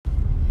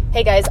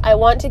Hey guys, I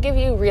want to give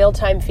you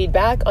real-time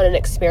feedback on an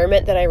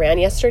experiment that I ran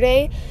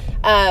yesterday.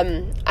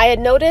 I had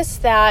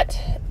noticed that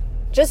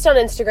just on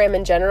Instagram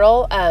in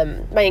general,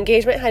 my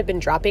engagement had been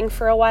dropping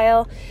for a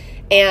while,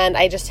 and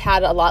I just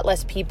had a lot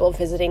less people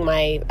visiting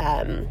my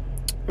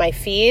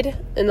feed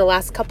in the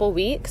last couple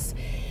weeks.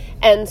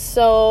 And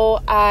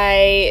so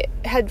I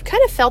had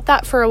kind of felt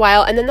that for a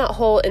while, and then that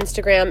whole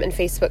Instagram and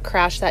Facebook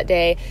crash that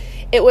day,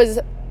 it was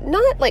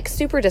not like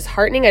super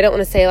disheartening. I don't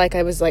want to say like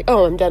I was like,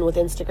 oh, I'm done with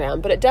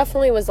Instagram, but it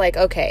definitely was like,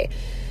 okay,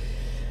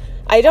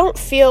 I don't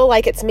feel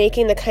like it's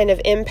making the kind of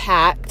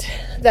impact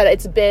that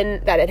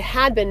it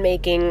had been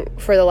making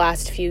for the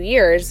last few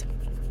years.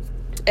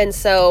 And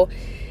so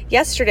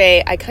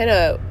yesterday I kind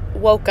of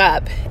woke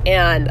up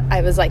and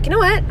I was like, you know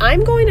what?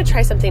 I'm going to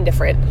try something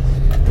different.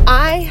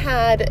 I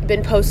had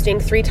been posting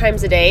 3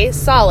 times a day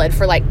solid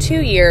for like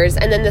 2 years.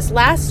 And then this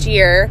last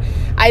year,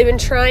 I've been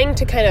trying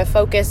to kind of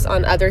focus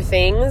on other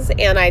things.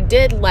 And I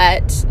did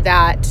let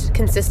that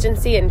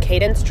consistency and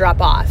cadence drop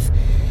off.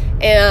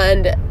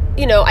 And,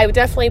 you know, I would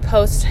definitely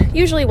post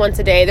usually once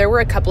a day. There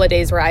were a couple of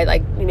days where I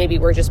maybe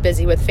were just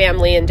busy with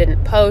family and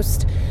didn't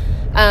post.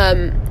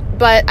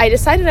 But I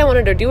decided I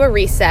wanted to do a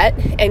reset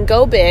and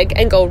go big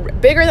and go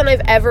bigger than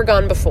I've ever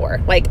gone before.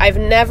 Like, I've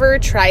never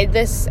tried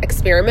this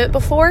experiment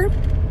before,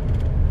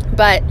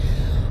 but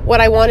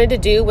what I wanted to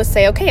do was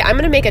say, okay, I'm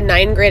going to make a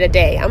 9 grid a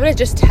day. I'm going to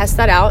just test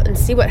that out and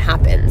see what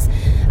happens.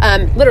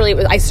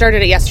 Literally, I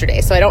started it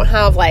yesterday, so I don't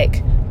have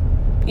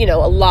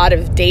a lot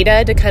of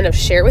data to kind of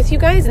share with you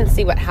guys and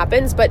see what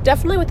happens. But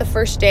definitely with the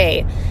first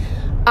day,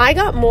 I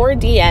got more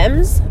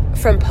DMs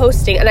from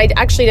posting, and I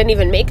actually didn't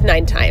even make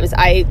 9 times.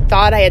 I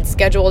thought I had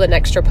scheduled an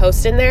extra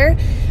post in there,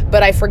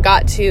 but I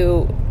forgot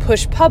to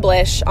push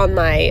publish on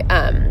my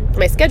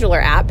my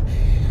scheduler app.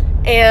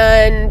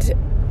 And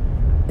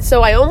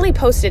so I only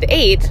posted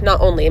 8, not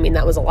only, I mean,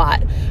 that was a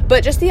lot,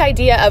 but just the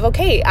idea of,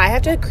 okay, I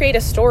have to create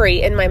a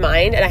story in my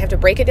mind and I have to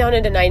break it down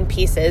into 9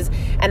 pieces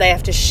and I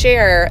have to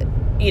share,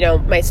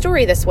 my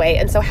story this way.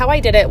 And so how I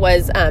did it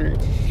was, and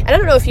I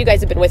don't know if you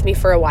guys have been with me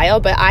for a while,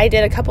 but I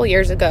did a couple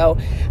years ago,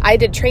 I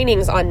did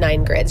trainings on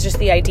 9 grids, just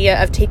the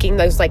idea of taking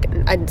those like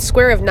a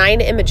square of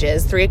 9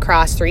 images, 3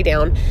 across, 3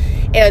 down,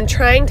 and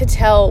trying to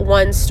tell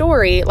one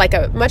story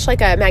much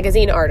like a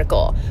magazine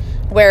article,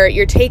 where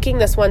you're taking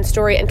this one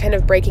story and kind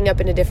of breaking up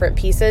into different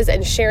pieces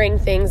and sharing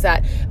things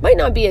that might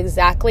not be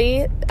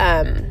exactly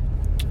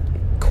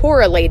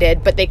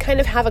correlated, but they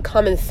kind of have a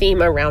common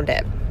theme around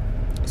it.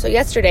 So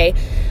yesterday,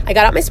 I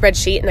got out my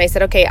spreadsheet and I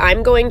said, okay,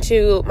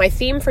 my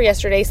theme for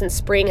yesterday, since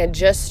spring had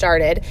just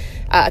started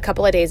a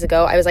couple of days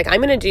ago, I was like,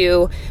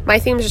 my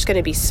theme is just going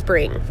to be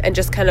spring and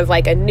just kind of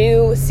like a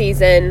new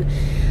season.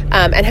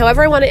 And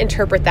however I want to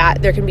interpret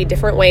that, there can be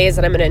different ways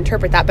that I'm going to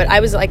interpret that. But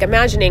I was like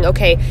imagining,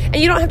 okay, and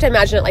you don't have to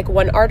imagine it like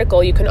one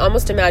article. You can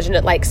almost imagine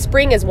it like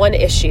spring is one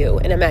issue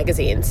in a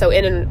magazine. So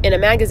in a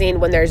magazine,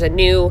 when there's a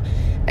new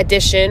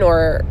edition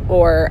or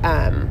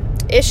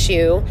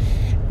issue,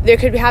 there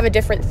could have a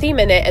different theme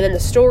in it, and then the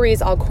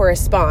stories all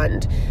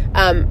correspond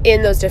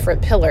in those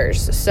different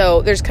pillars.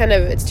 So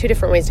it's 2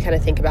 different ways to kind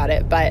of think about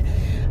it. But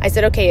I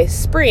said, okay,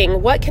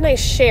 spring, what can I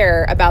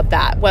share about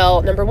that?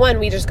 Well, number 1,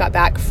 we just got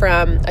back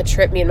from a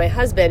trip, me and my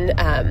husband,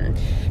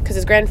 because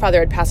his grandfather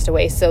had passed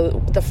away.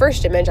 So the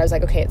first image, I was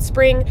like, okay, it's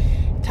spring.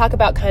 Talk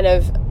about kind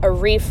of a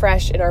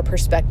refresh in our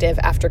perspective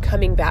after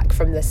coming back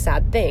from this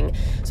sad thing.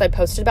 So I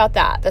posted about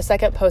that. The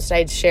second post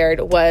I'd shared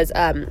was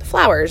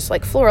flowers,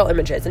 like floral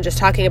images, and just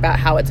talking about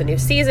how it's a new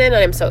season and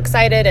I'm so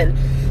excited and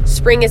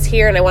spring is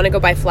here and I want to go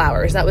buy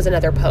flowers. That was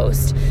another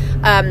post.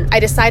 I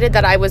decided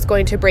that I was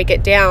going to break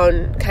it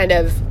down, kind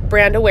of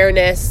brand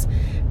awareness,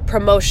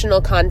 promotional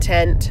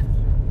content,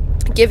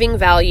 giving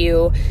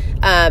value,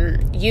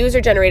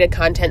 user-generated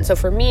content. So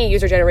for me,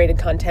 user-generated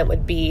content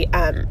would be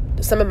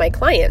some of my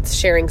clients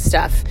sharing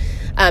stuff.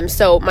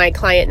 So my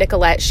client,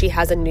 Nicolette, she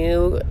has a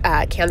new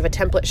Canva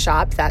template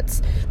shop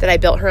that I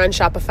built her on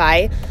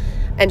Shopify,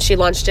 and she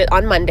launched it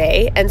on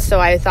Monday. And so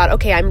I thought,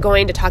 okay, I'm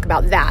going to talk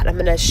about that. I'm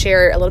going to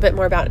share a little bit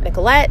more about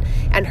Nicolette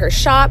and her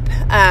shop.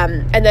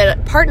 And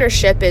then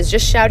partnership is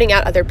just shouting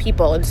out other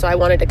people. And so I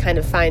wanted to kind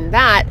of find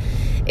that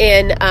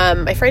in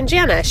my friend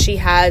Jana. She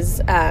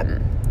has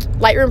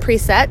Lightroom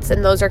presets,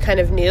 and those are kind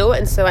of new.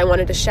 And so I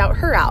wanted to shout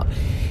her out.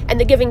 And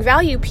the giving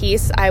value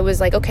piece, I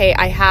was like, okay,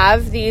 I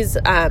have these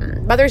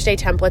Mother's Day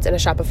templates in a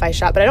Shopify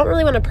shop, but I don't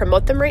really want to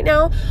promote them right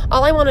now.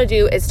 All I want to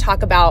do is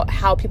talk about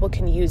how people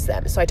can use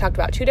them. So I talked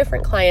about 2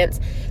 different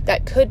clients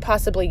that could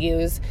possibly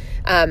use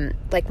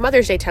like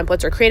Mother's Day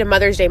templates or create a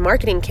Mother's Day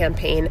marketing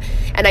campaign.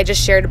 And I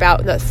just shared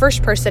about, the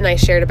first person I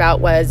shared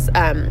about was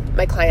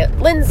my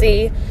client,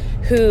 Lindsay,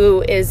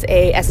 who is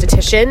a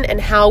esthetician,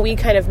 and how we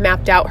kind of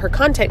mapped out her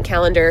content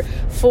calendar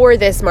for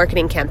this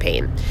marketing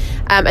campaign.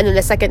 And then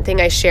the second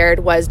thing I shared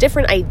was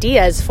different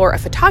ideas for a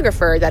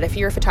photographer, that if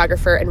you're a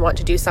photographer and want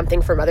to do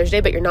something for Mother's Day,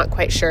 but you're not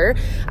quite sure,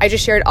 I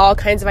just shared all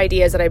kinds of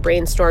ideas that I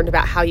brainstormed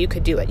about how you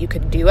could do it. You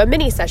could do a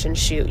mini session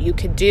shoot. You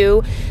could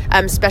do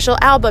special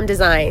album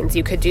designs.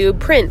 You could do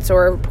prints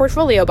or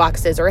portfolio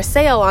boxes or a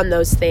sale on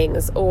those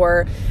things,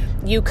 or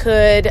You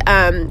could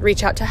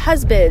reach out to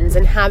husbands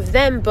and have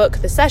them book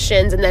the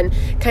sessions and then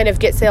kind of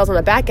get sales on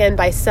the back end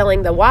by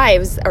selling the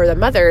wives or the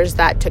mothers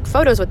that took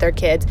photos with their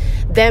kids,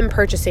 them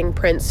purchasing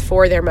prints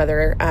for their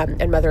mother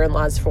and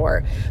mother-in-laws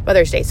for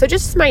Mother's Day. So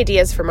just some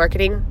ideas for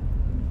marketing,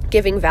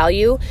 giving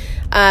value,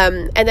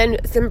 and then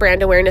some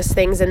brand awareness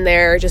things in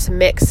there, just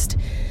mixed.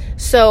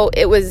 So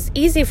it was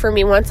easy for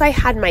me once I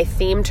had my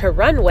theme to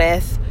run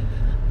with.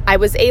 I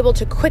was able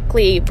to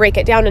quickly break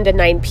it down into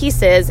 9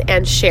 pieces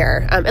and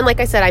share. And like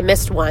I said, I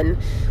missed one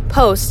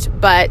post,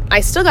 but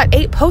I still got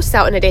 8 posts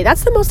out in a day.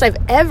 That's the most I've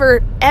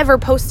ever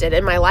posted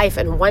in my life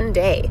in one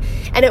day.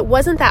 And it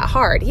wasn't that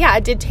hard. Yeah,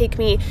 it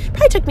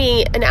probably took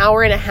me an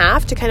hour and a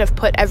half to kind of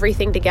put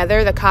everything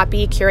together, the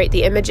copy, curate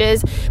the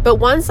images. But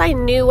once I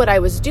knew what I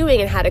was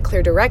doing and had a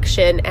clear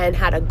direction and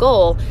had a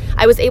goal,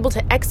 I was able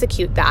to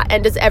execute that.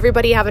 And does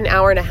everybody have an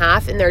hour and a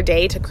half in their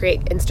day to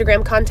create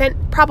Instagram content?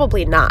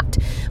 Probably not.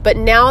 But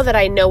now that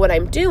I know what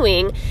I'm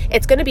doing,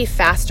 it's going to be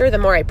faster the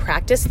more I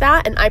practice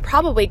that. And I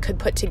probably could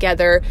put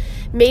together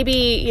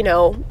maybe,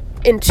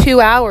 in 2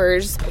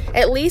 hours,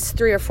 at least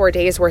 3 or 4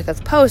 days worth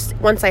of posts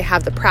once I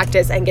have the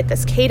practice and get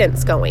this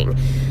cadence going.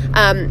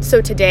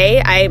 So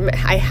today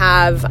I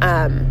have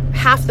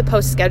half the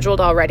posts scheduled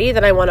already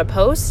that I want to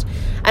post.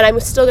 And I'm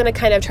still going to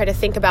kind of try to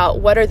think about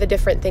what are the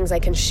different things I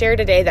can share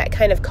today that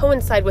kind of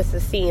coincide with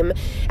the theme.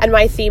 And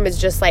my theme is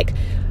just like,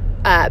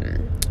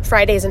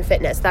 Fridays and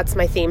fitness. That's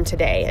my theme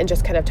today, and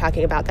just kind of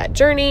talking about that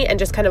journey and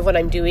just kind of what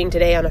I'm doing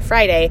today on a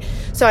Friday.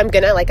 So I'm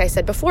going to, like I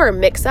said before,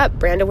 mix up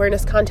brand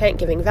awareness content,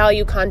 giving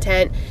value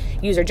content,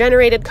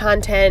 user-generated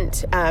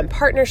content,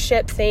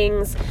 partnership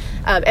things,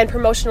 and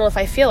promotional if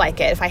I feel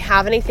like it. If I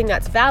have anything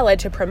that's valid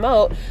to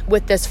promote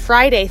with this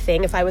Friday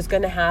thing, if I was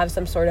going to have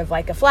some sort of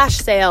like a flash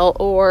sale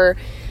or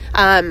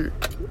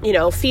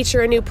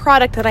feature a new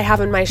product that I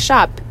have in my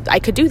shop, I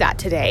could do that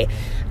today.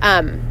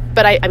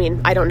 But I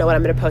don't know what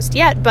I'm going to post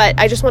yet, but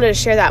I just wanted to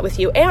share that with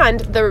you. And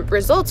the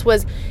results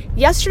was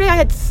yesterday I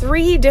had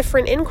 3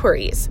 different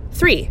inquiries,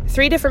 three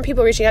different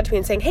people reaching out to me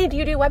and saying, hey, do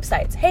you do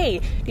websites? Hey,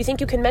 do you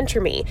think you can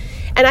mentor me?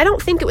 And I don't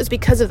think it was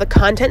because of the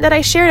content that I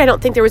shared. I don't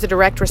think there was a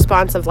direct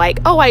response of like,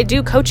 oh, I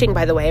do coaching,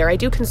 by the way, or I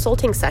do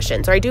consulting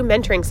sessions, or I do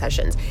mentoring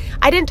sessions.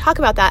 I didn't talk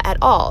about that at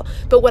all.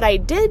 But what I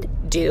did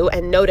do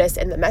and notice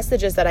in the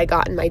messages that I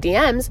got in my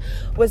DMs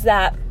was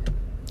that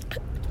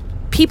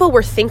people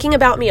were thinking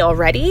about me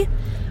already,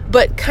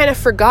 but kind of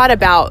forgot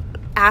about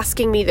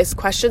asking me these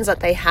questions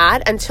that they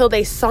had until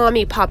they saw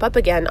me pop up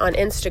again on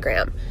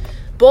Instagram.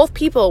 Both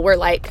people were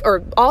like,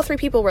 or all 3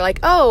 people were like,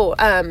 oh,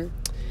 I've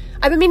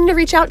been meaning to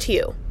reach out to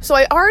you. So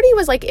I already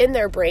was like in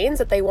their brains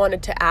that they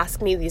wanted to ask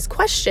me these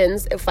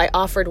questions if I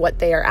offered what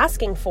they are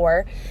asking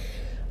for,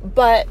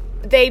 but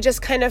they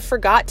just kind of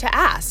forgot to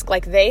ask.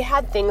 Like they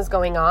had things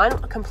going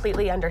on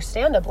completely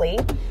understandably.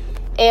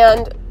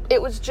 And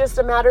it was just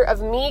a matter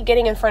of me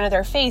getting in front of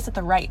their face at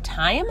the right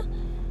time.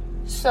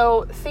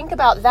 So think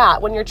about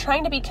that. When you're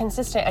trying to be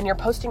consistent and you're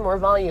posting more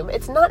volume,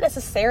 it's not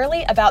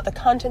necessarily about the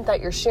content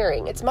that you're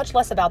sharing. It's much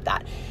less about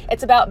that.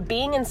 It's about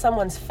being in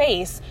someone's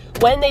face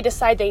when they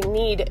decide they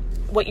need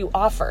what you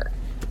offer.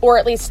 Or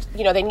at least,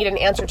 they need an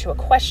answer to a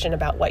question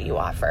about what you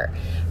offer.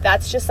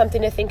 That's just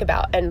something to think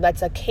about. And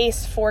that's a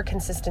case for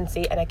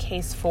consistency and a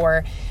case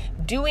for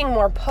doing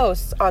more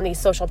posts on these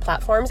social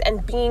platforms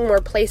and being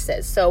more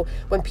places. So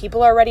when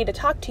people are ready to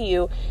talk to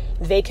you,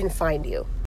 they can find you.